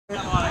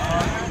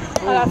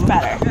Oh, that's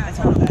better. That's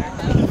a little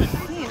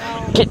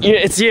better.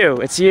 It's you.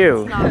 It's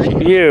you.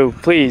 You,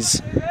 please.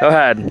 Go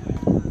ahead.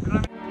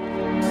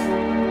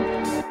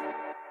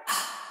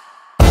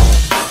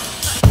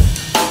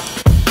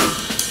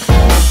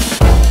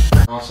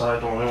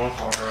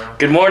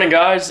 Good morning,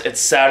 guys. It's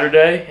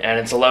Saturday and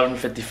it's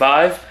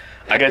 11:55.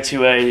 I go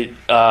to a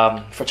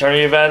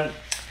fraternity event,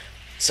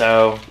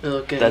 so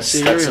that's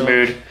the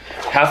mood.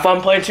 Have fun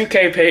playing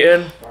 2K,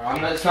 Peyton.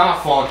 It's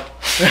not fun.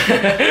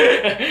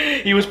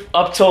 He was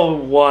up till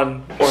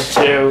 1 or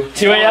 2.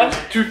 2 a.m.?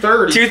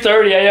 2:30.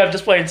 2:30 a.m.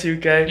 just playing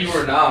 2K. You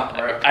were not,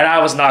 bro. And I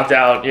was knocked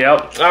out.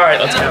 Yep. All right,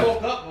 let's I go.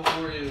 woke up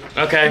before you.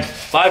 Okay.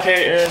 Bye,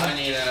 Peyton. I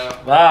need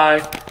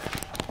Bye.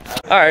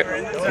 All right,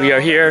 we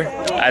are here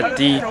at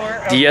the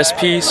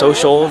DSP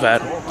Social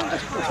event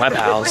with my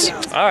pals.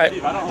 All right,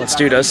 let's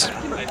do this.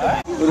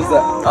 What is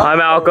that? Hi,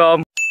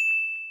 Malcolm.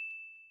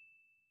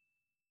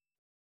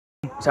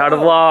 It's how to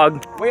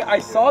vlog. Wait, I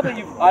saw that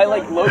I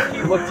like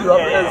low-key looked you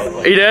up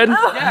as... You did?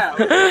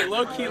 Yeah,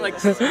 low-key like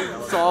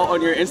saw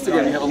on your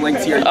Instagram you have a link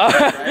to your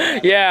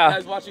right? Yeah. I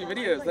was watching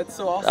videos, that's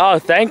so awesome. Oh,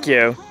 thank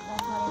you.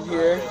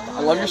 Here,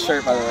 I love your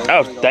shirt by the way.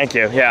 Oh, thank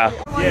you, yeah.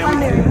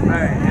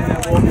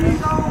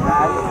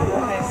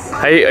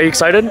 Hey, are you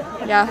excited?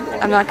 Yeah,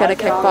 I'm not good at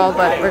kickball,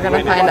 but we're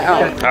gonna find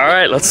out. All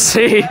right, let's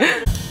see.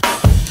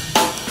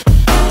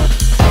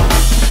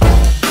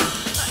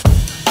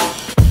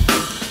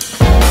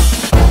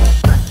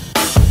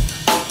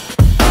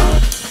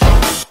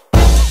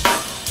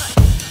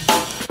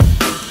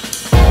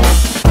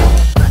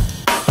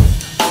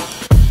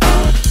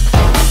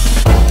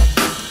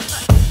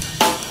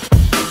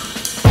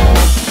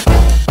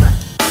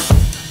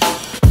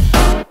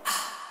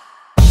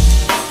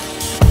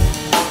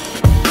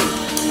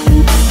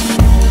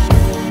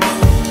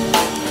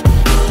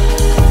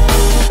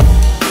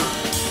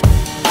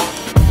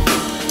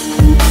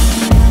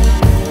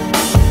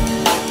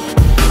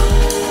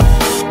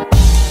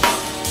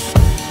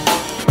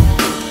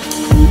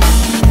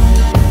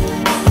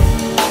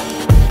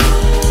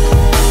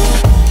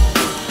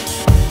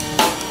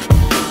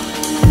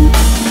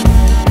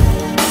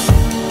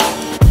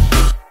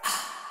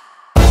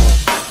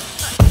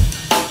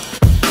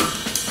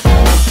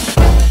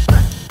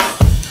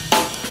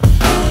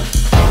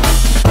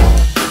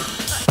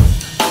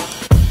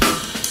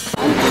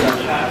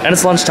 And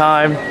it's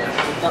lunchtime.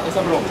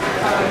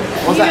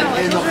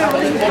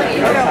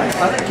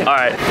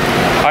 Alright,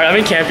 I'm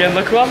in Campion.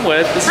 Look who I'm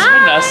with. This is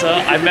Vanessa.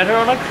 I met her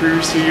on a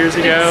cruise 2 years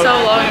ago. So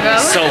long ago.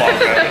 So long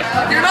ago.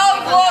 You're not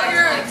a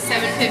vlogger!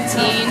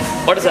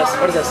 7:15. What is this?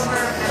 What is this?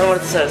 Tell me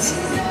what it says.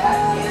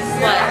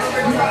 What?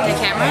 The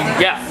camera?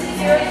 Yeah.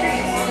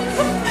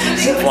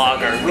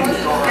 Vlogger.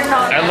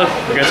 And look,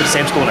 we go to the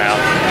same school now.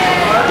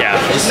 Yeah.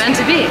 It's meant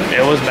to be.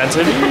 It was meant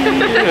to be.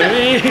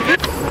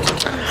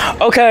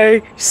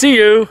 Okay, see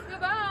you.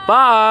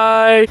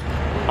 Bye.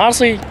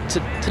 Honestly,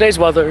 today's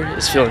weather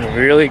is feeling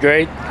really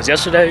great because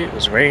yesterday it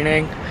was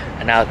raining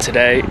and now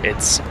today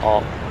it's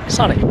all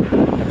sunny.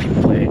 And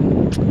people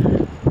playing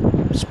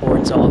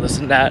sports, all this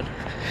and that.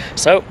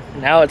 So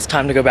now it's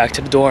time to go back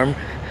to the dorm.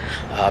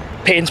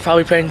 Peyton's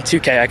probably playing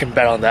 2K, I can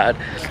bet on that.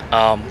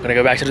 I'm gonna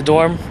go back to the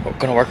dorm. We're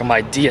gonna work on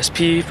my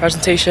DSP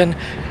presentation.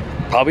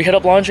 Probably hit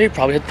up laundry,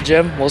 probably hit the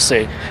gym, we'll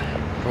see.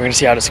 We're gonna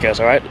see how this goes,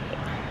 all right?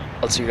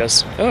 Let's do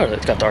this. Oh,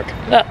 it got dark.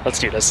 Yeah, let's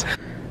do this.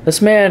 This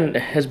man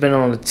has been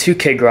on the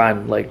 2K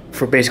grind like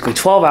for basically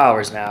 12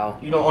 hours now.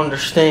 You don't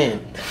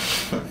understand.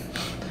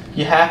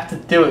 You have to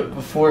do it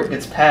before it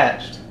gets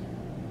patched.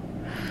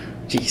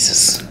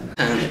 Jesus.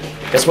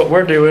 Guess what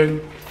we're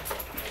doing?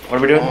 What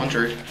are we doing?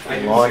 Laundry.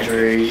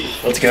 Laundry.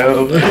 Let's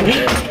go.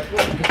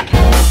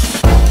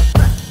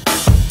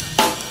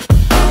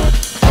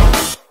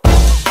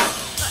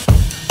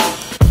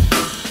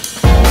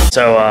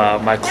 So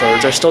my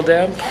clothes are still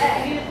damp.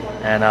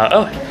 And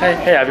oh,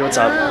 hey Abby, what's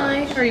up?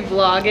 Hi, are you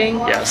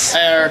vlogging? Yes.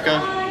 Hey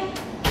Erica.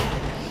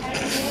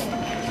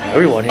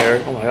 Everyone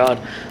here. Oh my god.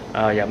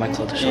 Yeah, my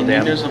clothes are still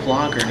damp. There's a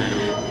vlogger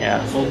now.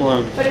 Yeah. Full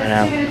blown. I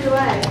know.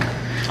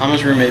 I'm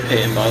his roommate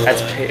Peyton, by the way.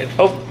 That's Peyton.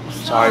 Oh,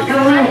 sorry.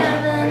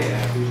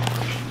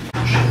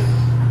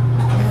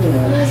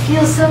 It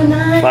feels so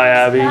nice. Bye,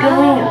 Abby.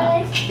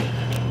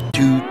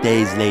 2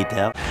 days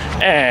later.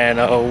 And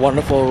a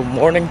wonderful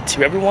morning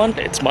to everyone.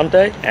 It's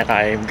Monday and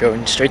I am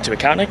going straight to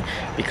accounting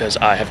because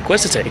I have a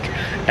quiz to take.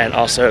 And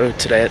also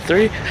today at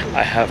 3,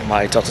 I have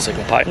my Delta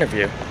Sigma Pi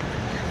interview.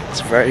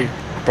 It's a very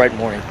bright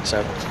morning,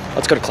 so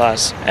let's go to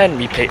class and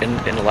meet Peyton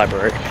in the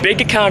library.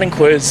 Big accounting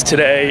quiz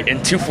today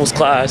in Tufil's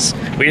class.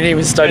 We didn't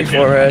even study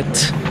for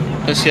it.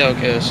 Let's see how it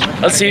goes.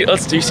 Let's see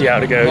how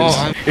it goes.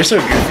 Oh, You're so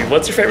goofy.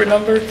 What's your favorite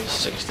number?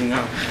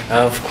 69.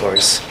 Of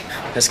course.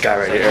 This guy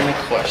right here. Any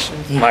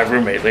questions? My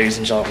roommate, ladies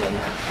and gentlemen.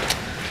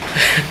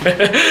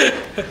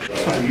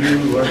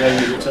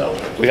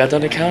 We got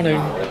done accounting.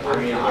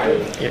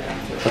 Yeah.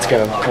 Let's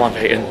go. Come on,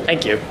 Peyton.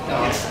 Thank you.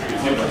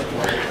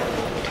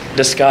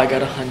 This guy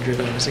got 100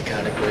 on his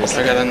accounting quiz.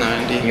 I got a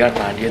 90. You got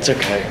 90. It's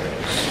okay.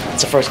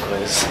 It's the first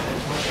quiz.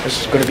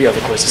 There's going to be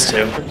other quizzes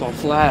too. Don't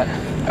flat.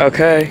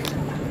 Okay.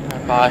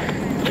 Bye.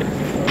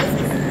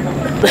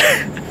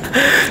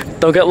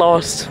 Don't get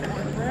lost.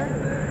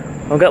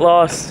 Don't get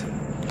lost.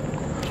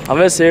 I'll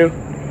miss you.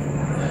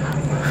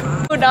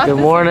 Good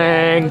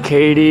morning,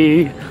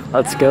 Katie.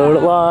 Let's go to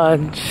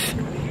lunch.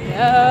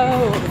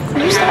 No.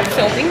 Can you stop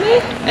filming me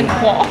and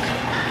walk?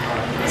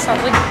 It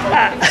sounds like.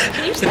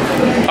 Can you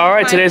stop? All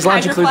right, today's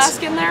lunch includes.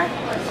 Flask in there?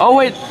 Oh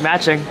wait,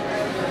 matching.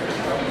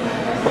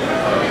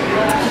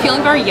 I'm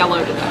feeling very yellow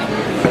today.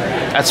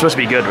 That's supposed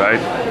to be good, right?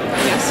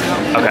 Yes. So.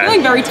 Okay. I'm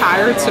feeling very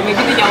tired, so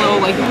maybe the yellow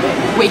will like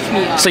wake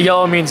me up. So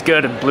yellow means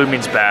good and blue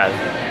means bad.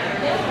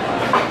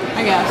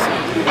 I guess.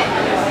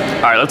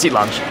 All right, let's eat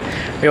lunch.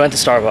 We went to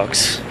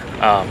Starbucks.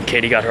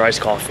 Katie got her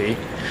iced coffee.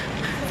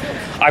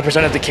 I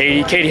presented to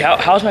Katie. Katie,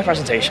 how was my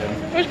presentation?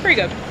 It was pretty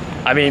good.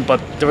 I mean, but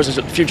there was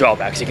a few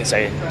drawbacks you can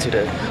say to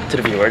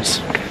the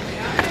viewers.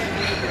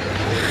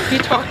 You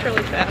talked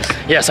really fast.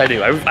 Yes, I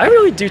do. I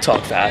really do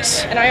talk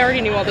fast. And I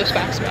already knew all those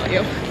facts about you.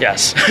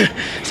 Yes.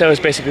 So it was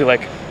basically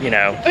like, you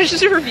know. It was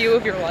just a review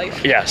of your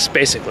life. Yes,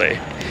 basically.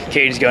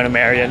 Katie's going to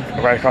Marion,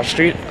 right across the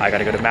street. I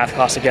gotta go to math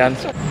class again.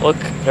 Look,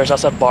 there's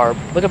us at Barb.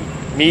 Look at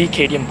me,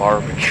 Katie, and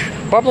Barb.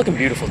 Barb looking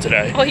beautiful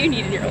today. All you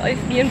need in your life,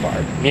 me and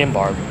Barb. Me and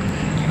Barb.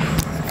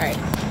 Alright.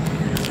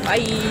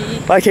 Bye.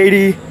 Bye,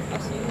 Katie. I'll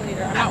see you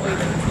later. I'm not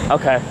waiting.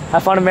 Okay.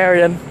 Have fun in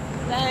Marion.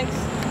 Thanks.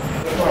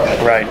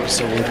 Right,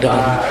 so we're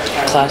done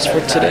class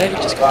for today.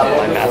 Just got done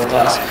my math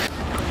class.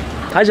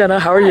 Hi, Jenna.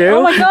 How are you?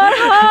 Oh my god,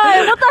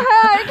 hi! What the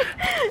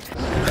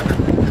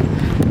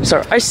heck?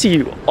 Sir, I see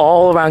you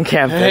all around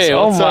campus. Hey,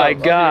 oh what's my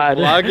up? god.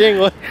 Vlogging?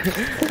 What?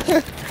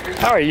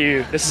 How are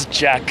you? This is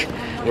Jack.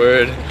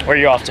 Word. Where are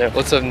you off to?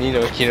 What's up,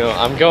 Nino Kino?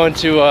 I'm going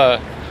to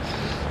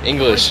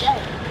English.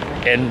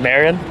 In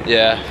Marion?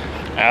 Yeah.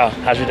 Oh,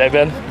 how's your day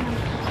been?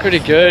 Pretty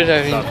good.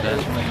 I mean,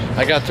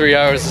 I got 3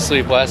 hours of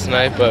sleep last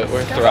night, but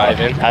we're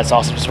thriving. That's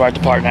awesome. So we're at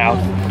depart now.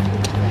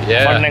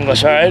 Yeah. Fun in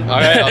English, alright?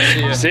 Alright, I'll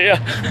see you. See ya.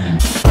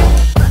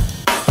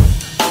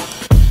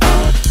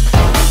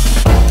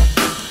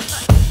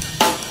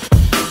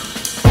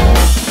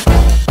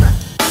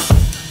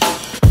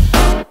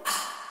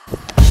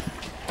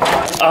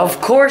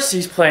 Of course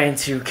he's playing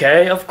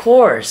 2K, of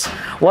course.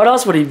 What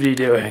else would he be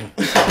doing?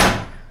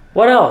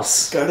 What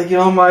else? Gotta get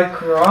on my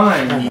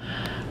grind.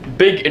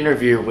 Big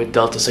interview with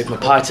Delta Sigma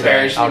Pi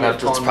today. I don't know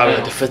if it's probably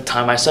like the 5th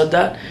time I said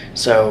that.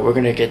 So we're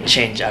gonna get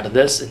changed out of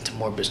this into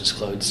more business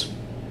clothes.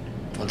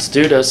 Let's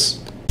do this.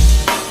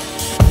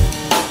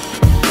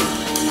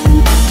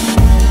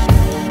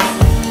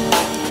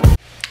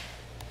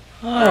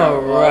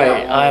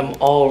 Alright, I'm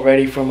all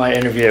ready for my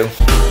interview.